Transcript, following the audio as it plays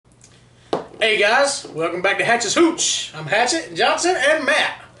Hey guys, welcome back to Hatchets Hooch. I'm Hatchet, Johnson, and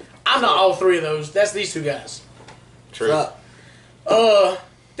Matt. I'm not all three of those. That's these two guys. True.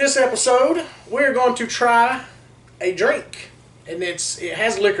 This episode, we're going to try a drink. And it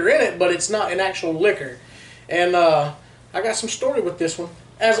has liquor in it, but it's not an actual liquor. And I got some story with this one.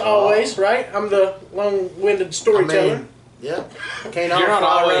 As always, right? I'm the long-winded storyteller. Yeah. You're not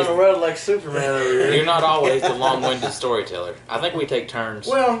always around the world like Superman over here. You're not always the long-winded storyteller. I think we take turns.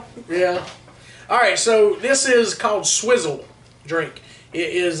 Well, yeah. All right, so this is called Swizzle drink. It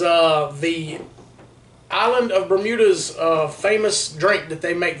is the island of Bermuda's famous drink that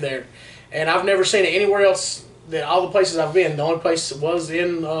they make there, and I've never seen it anywhere else. All the places I've been, the only place was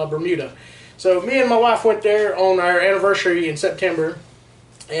in Bermuda. So me and my wife went there on our anniversary in September,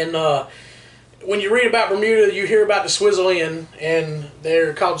 and when you read about Bermuda, you hear about the Swizzle Inn, and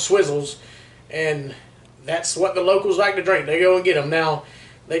they're called Swizzles, and that's what the locals like to drink. They go and get them. Now,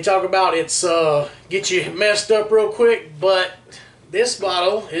 they talk about it's get you messed up real quick, but this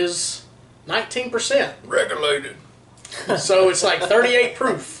bottle is 19%. Regulated. So it's like 38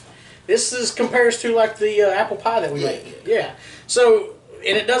 proof. This compares to like the apple pie that we make. Yeah. So,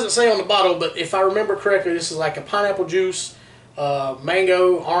 and it doesn't say on the bottle, but if I remember correctly, this is like a pineapple juice,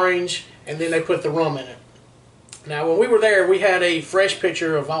 mango, orange, and then they put the rum in it. Now, when we were there, we had a fresh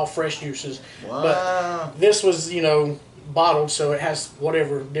pitcher of all fresh juices. Wow. But this was, bottled, so it has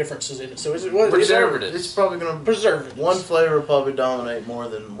whatever differences in it. So it's Preservatives. It's probably going to... Preservatives. One flavor will probably dominate more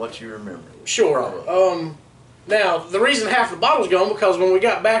than what you remember. Sure. Now, the reason half the bottle's gone, because when we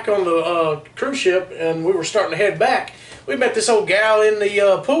got back on the cruise ship and we were starting to head back, we met this old gal in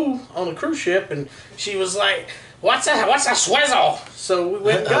the pool on the cruise ship, and she was like, What's a swizzle? So we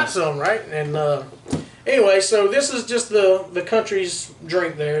went and got some, right? And anyway, so this is just the country's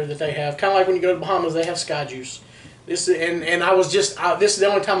drink there that they have. Kind of like when you go to the Bahamas, they have sky juice. This and I was just this is the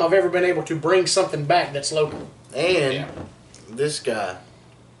only time I've ever been able to bring something back that's local. And this guy,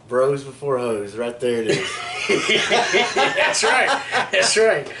 bros before hoes, right there it is. That's right. That's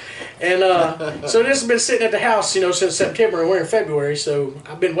right. And so this has been sitting at the house, since September, and we're in February. So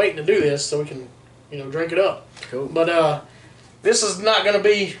I've been waiting to do this so we can, drink it up. Cool. But this is not going to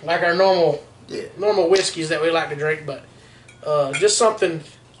be like our normal whiskeys that we like to drink, but just something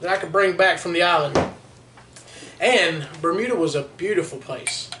that I could bring back from the island. And Bermuda was a beautiful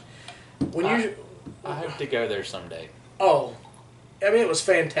place. I hope to go there someday. Oh, I mean, it was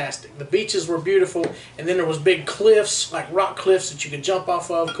fantastic. The beaches were beautiful, and then there was big cliffs, like rock cliffs that you could jump off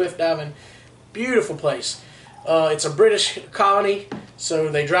of, cliff diving. Beautiful place. It's a British colony,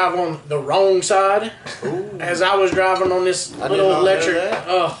 so they drive on the wrong side. Ooh. As I was driving on this little electric.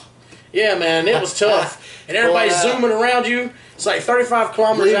 Oh, yeah, man, it was tough. And everybody's zooming around you. It's like 35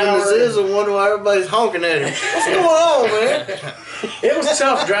 kilometers an hour. Leaving the sizzle, wonder why everybody's honking at him. What's going on, man? It was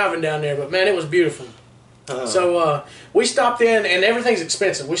tough driving down there, but man, it was beautiful. So we stopped in, and everything's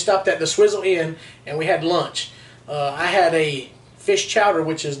expensive. We stopped at the Swizzle Inn, and we had lunch. I had a fish chowder,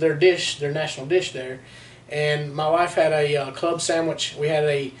 which is their dish, their national dish there, and my wife had a club sandwich. We had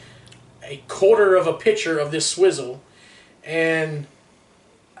a quarter of a pitcher of this Swizzle, and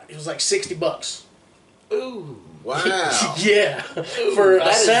it was like $60. Ooh. Wow. Yeah. For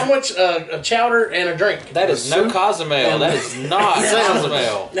a sandwich, a chowder, and a drink. That is no Cozumel. That is not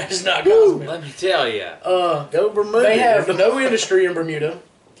Cozumel. That is not Cozumel. Let me tell you. Go Bermuda. They have no industry in Bermuda.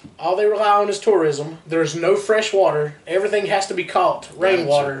 All they rely on is tourism. There's no fresh water. Everything has to be caught,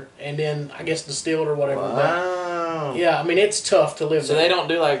 rainwater, and then I guess distilled or whatever. Wow. But, yeah, I mean, it's tough to live So there. they don't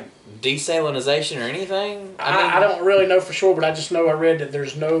do like desalinization or anything? I don't really know for sure, but I just know I read that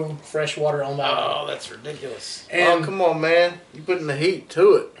there's no fresh water on the island. Oh, that's ridiculous. And come on, man. You're putting the heat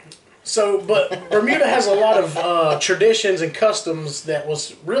to it. So, but Bermuda has a lot of traditions and customs that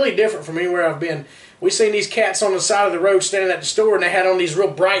was really different from anywhere I've been. We seen these cats on the side of the road standing at the store, and they had on these real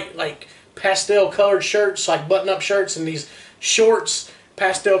bright, like, pastel-colored shirts, like button-up shirts, and these shorts,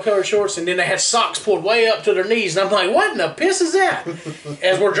 pastel-colored shorts, and then they had socks pulled way up to their knees. And I'm like, what in the piss is that?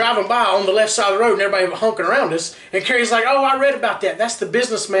 As we're driving by on the left side of the road, and everybody honking around us, and Carrie's like, oh, I read about that. That's the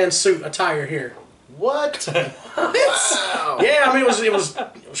businessman suit attire here. What? Wow. Yeah, I mean, it was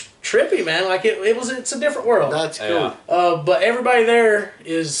trippy, man. Like, it's a different world. That's cool. Yeah. But everybody there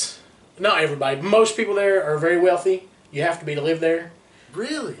is... Not everybody. Most people there are very wealthy. You have to be to live there.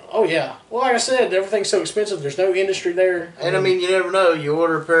 Really? Oh yeah. Well, like I said, everything's so expensive. There's no industry there. And I mean, you never know. You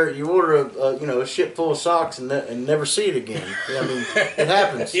order a ship full of socks and never see it again. I mean, it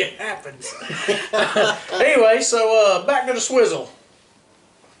happens. It happens. Anyway, so back to the Swizzle.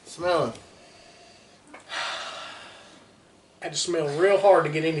 Smelling. I had to smell real hard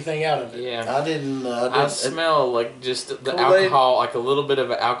to get anything out of it. Yeah. I didn't. I smell like just the Kool-Aid. alcohol, like a little bit of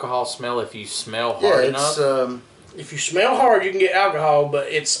an alcohol smell if you smell Yeah, hard it's enough. If you smell hard, you can get alcohol, but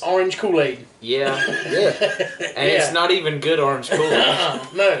it's orange Kool-Aid. Yeah. yeah. And it's not even good orange Kool-Aid.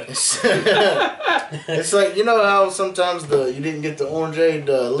 No. It's like, you know how sometimes you didn't get the orangeade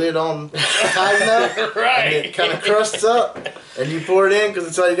lid on tight enough, Right. and it kind of crusts up, and you pour it in because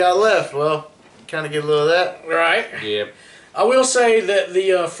it's all you got left. Well, you kind of get a little of that. Right. Yep. I will say that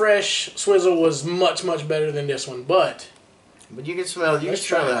the fresh Swizzle was much, much better than this one, but You can smell it. You can Let's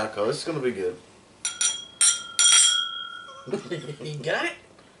smell try the it. alcohol. It's going to be good. you got it?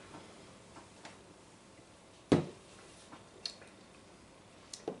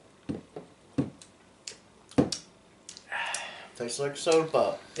 Tastes like soda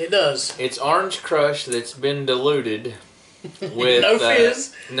pop. It does. It's orange crush that's been diluted with No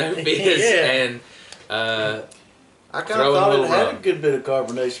fizz. no fizz, Yeah. and I kind Throw of in a thought it little had rum. a good bit of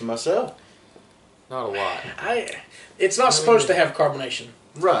carbonation myself. not a lot. It's not supposed to have carbonation.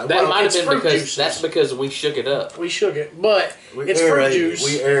 Right. That well, might have it's been fruit because juices. that's because we shook it up. We shook it, but we it's fruit aerated it. juice.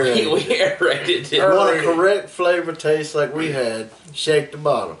 We aerated it. We aerated You it. want a aerated. correct flavor taste like we had, shake the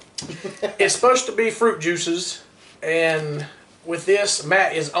bottom. It's supposed to be fruit juices, and with this,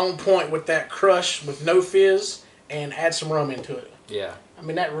 Matt is on point with that crush with no fizz, and add some rum into it. Yeah, I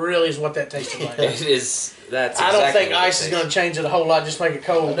mean, that really is what that tasted like. it is. That's. I don't exactly think what it ice is tastes. going to change it a whole lot. Just make it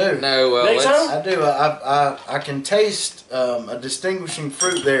cold. I do. No, well, Think let's, so? I do. I can taste a distinguishing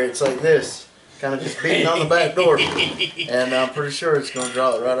fruit there. It's like this, kind of just beating on the back door, and I'm pretty sure it's going to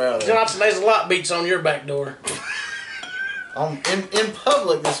draw it right out of there. Johnson, there's a lot beats on your back door. In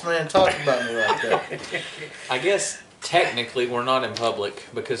public, this man talked about me like that. I guess technically we're not in public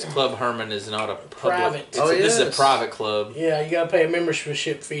because Club Herman is not a public. Private. It's Oh, this is a yes. private club. Yeah, you got to pay a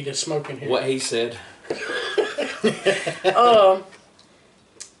membership fee to smoke in here. What he said.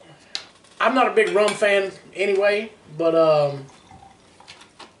 I'm not a big rum fan anyway, but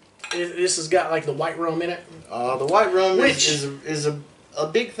this has got like the white rum in it. The white rum Which- is a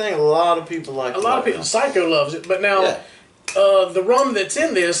big thing. A lot of people like. A lot of people, Psycho loves it, but now Yeah. the rum that's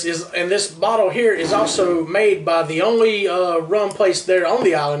in this and this bottle here is also made by the only rum place there on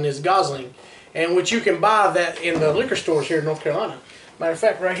the island is Gosling, and which you can buy that in the liquor stores here in North Carolina. Matter of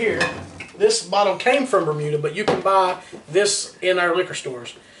fact, right here, this bottle came from Bermuda, but you can buy this in our liquor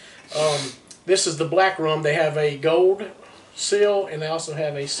stores. This is the black rum. They have a gold seal, and they also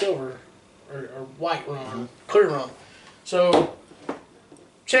have a silver or white rum, clear rum. So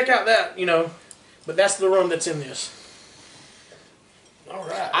check out that, but that's the rum that's in this. All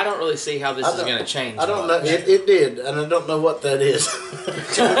right. I don't really see how this is going to change. I don't know. much. It did, and I don't know what that is.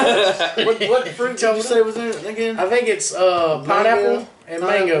 what fruit did you say was in it again? I think it's pineapple and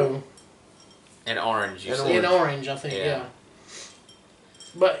mango And orange, you And said. and orange. I think, Yeah. yeah.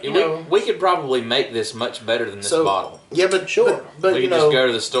 But We could probably make this much better than this bottle. Yeah, but Sure. but We you can know, just go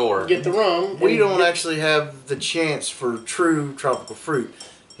to the store. get the rum. we and- don't actually have the chance for true tropical fruit.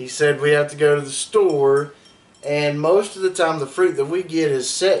 He said we have to go to the store, and most of the time the fruit that we get is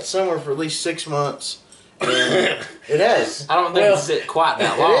set somewhere for at least 6 months. And it has. I don't think Well, it's sit quite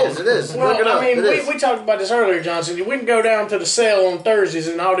that long. It is. Well, Look it up. I mean, It is. we talked about this earlier, Johnson. We can go down to the sale on Thursdays,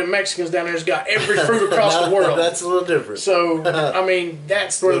 and all the Mexicans down there's got every fruit across the world. That's a little different. So, I mean,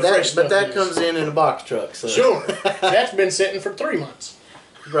 that's where the fresh stuff but that is. comes in a box truck. So. Sure. That's been sitting for 3 months.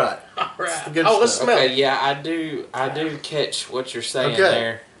 Right. All right. the good Oh, let's stuff. smell Okay, it. yeah, I do catch what you're saying Okay.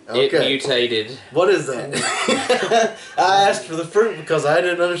 there. It Okay. mutated. What is that? I asked for the fruit because I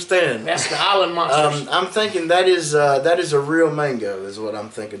didn't understand. That's the island monsters. I'm thinking that is a real mango. Is what I'm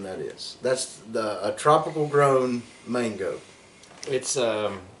thinking that is. That's a tropical grown mango. It's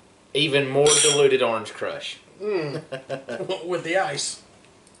even more diluted orange crush. With the ice.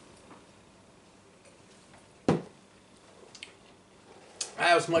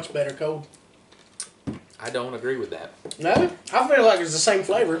 That was much better cold. I don't agree with that. No? I feel like it's the same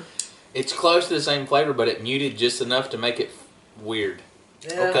flavor. It's close to the same flavor, but it muted just enough to make it weird.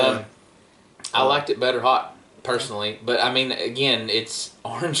 Yeah. Okay. I liked it better hot, personally. But, I mean, again, it's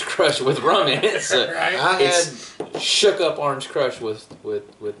orange crush with rum in it. So Right. it's shook up orange crush with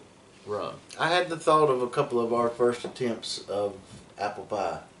rum. I had the thought of a couple of our first attempts of apple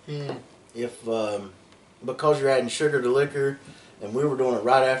pie. If because you're adding sugar to liquor, and we were doing it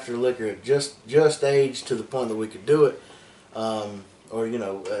right after the liquor had just aged to the point that we could do it, or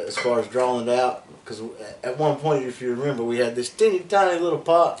as far as drawing it out, because at one point, if you remember, we had this teeny tiny little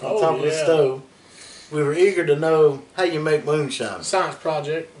pot on top of the yeah. stove. We were eager to know how you make moonshine. Science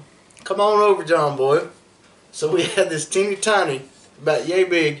project. Come on over, John boy. So we had this teeny tiny, about yay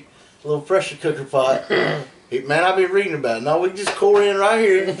big, little pressure cooker pot, Man, I've been reading about it. No, we just core in right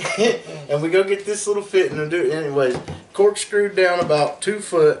here, and we go get this little fitting and do it. Anyways, corkscrewed down about 2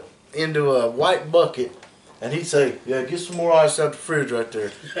 foot into a white bucket, and he'd say, "Yeah, get some more ice out the fridge right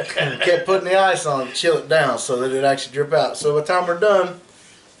there." And kept putting the ice on to chill it down so that it actually drip out. So by the time we're done,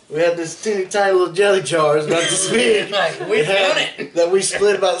 we had this teeny tiny little jelly jars about this big. We've done it. That we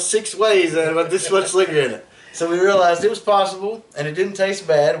split about 6 ways and about this much liquor in it. So we realized it was possible, and it didn't taste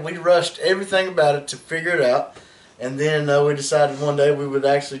bad. We rushed everything about it to figure it out, and then we decided one day we would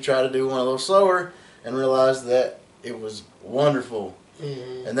actually try to do one a little slower, and realized that it was wonderful.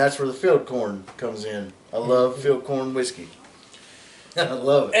 Mm-hmm. And that's where the field corn comes in. I love field corn whiskey. I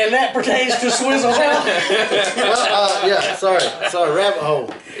love it. And that pertains to Swizzle Rum. Well, yeah, sorry, rabbit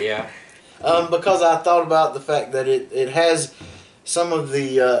hole. Yeah. Because I thought about the fact that it has some of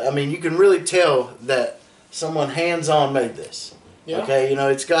the, I mean, you can really tell that someone hands-on made this. Yeah. Okay, you know,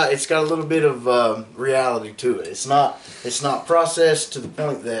 it's got a little bit of reality to it. It's not processed to the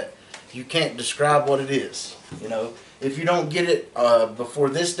point that you can't describe what it is. You know, if you don't get it before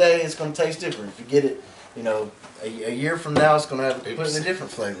this day, it's going to taste different. If you get it, you know, a year from now, it's going to have a completely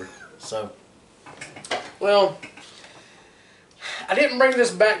different flavor. So, well, I didn't bring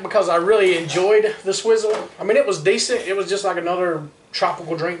this back because I really enjoyed the Swizzle. I mean, it was decent. It was just like another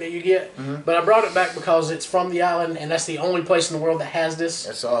tropical drink that you get. Mm-hmm. But I brought it back because it's from the island, and that's the only place in the world that has this.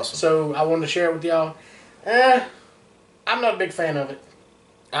 That's awesome. So I wanted to share it with y'all. I'm not a big fan of it.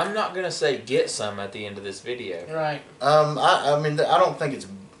 I'm not going to say get some at the end of this video. Right. I mean, I don't think it's,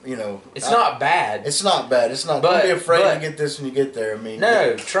 you know... It's not bad. It's not bad. It's not... Don't be afraid to get this when you get there. I mean...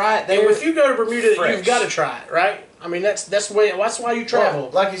 No, try it there. And if you go to Bermuda, you've got to try it, right? I mean, that's why you travel.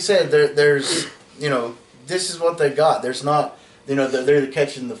 Well, like you said, there's, you know, this is what they got. There's not, you know, they're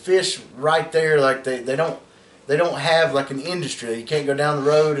catching the fish right there. Like they don't have like an industry. You can't go down the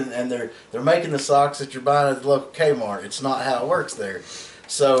road and they're making the socks that you're buying at the local Kmart. It's not how it works there.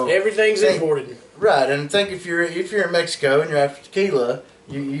 So everything's imported. Right, and think if you're in Mexico and you're after tequila,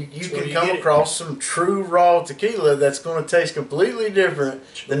 you can come across some true raw tequila that's going to taste completely different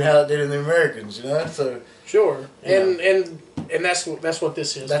than how it did in the Americans. You know, so. Sure, and that's what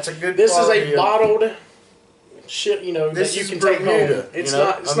this is. That's a good. This is a bottled shit, you know, this that you can Bermuda, take home. It's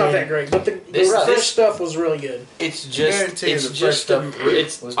not that great, but the fresh stuff was really good. It's just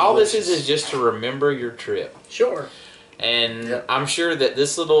all this is just to remember your trip. Sure. And I'm sure that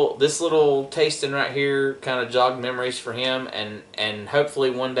this little tasting right here kind of jogged memories for him, and hopefully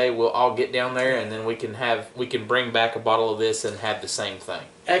one day we'll all get down there and then we can bring back a bottle of this and have the same thing.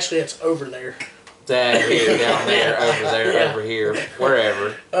 Actually, it's over there. Down there, over there, over here,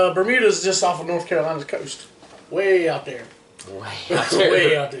 wherever. Bermuda's just off of North Carolina's coast, way out there.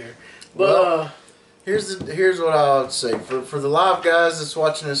 Way out there. But here's what I would say for the live guys that's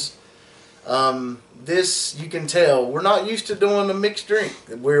watching us. This you can tell we're not used to doing a mixed drink.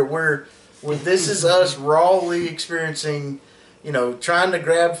 This is us rawly experiencing, you know, trying to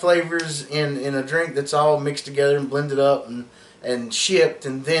grab flavors in a drink that's all mixed together and blended up and shipped,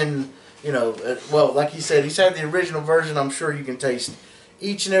 and then, you know, well, like he said, he's had the original version. I'm sure you can taste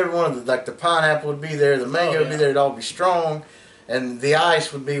each and every one of the, like the pineapple would be there, the mango would be there, it'd all be strong, and the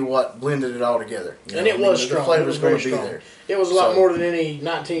ice would be what blended it all together. And it was strong. The flavor's going to be there. It was a lot more than any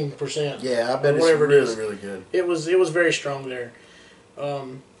 19%. Yeah, I bet it's really good. It was very strong there. I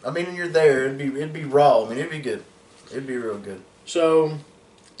mean, when you're there, it'd be raw. I mean, it'd be good. It'd be real good. So,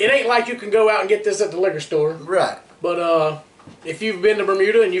 it ain't like you can go out and get this at the liquor store. Right. But if you've been to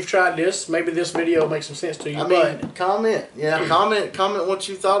Bermuda and you've tried this, maybe this video will make some sense to you. I mean, comment. Yeah, comment what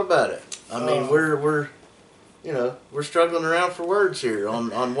you thought about it. I mean, we're struggling around for words here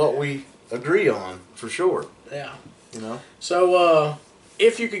on what we agree on, for sure. Yeah. You know? So,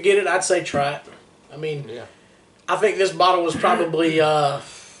 if you could get it, I'd say try it. I mean, I think this bottle was probably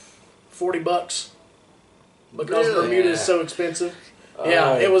 $40 because Bermuda is so expensive.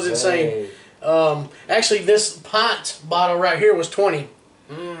 Yeah, it was insane. Actually, this pint bottle right here was $20.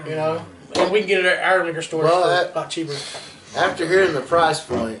 You know, and we can get it at our liquor stores for a lot cheaper. After hearing the price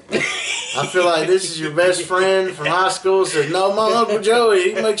point, I feel like this is your best friend from high school. Says, "No, my Uncle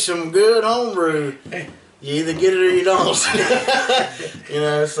Joey, he makes some good homebrew. You either get it or you don't." You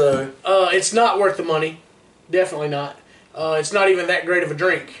know, so it's not worth the money. Definitely not. It's not even that great of a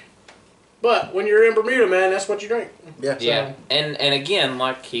drink. But when you're in Bermuda, man, that's what you drink. Yeah. So. Yeah. And again,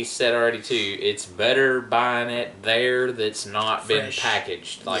 like he said already too, it's better buying it there that's not been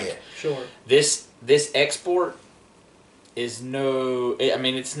packaged. Like sure. This export is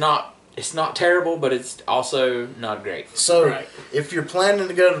it's not terrible, but it's also not great. So if you're planning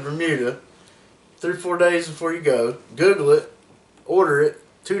to go to Bermuda 3-4 days before you go, Google it, order it,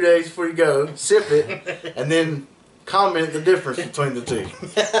 2 days before you go, sip it, and then comment the difference between the two.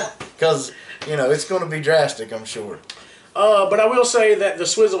 Because, you know, it's going to be drastic, I'm sure. But I will say that the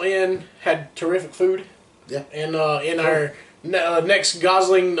Swizzle Inn had terrific food. Yeah. And in our next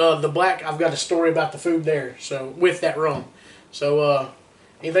Gosling, the Black, I've got a story about the food there. So with that rum. So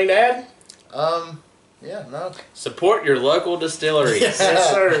anything to add? Yeah, no. Support your local distilleries. Yes,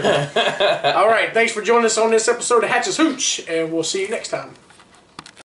 sir. All right. Thanks for joining us on this episode of Hatchets Hooch, and we'll see you next time.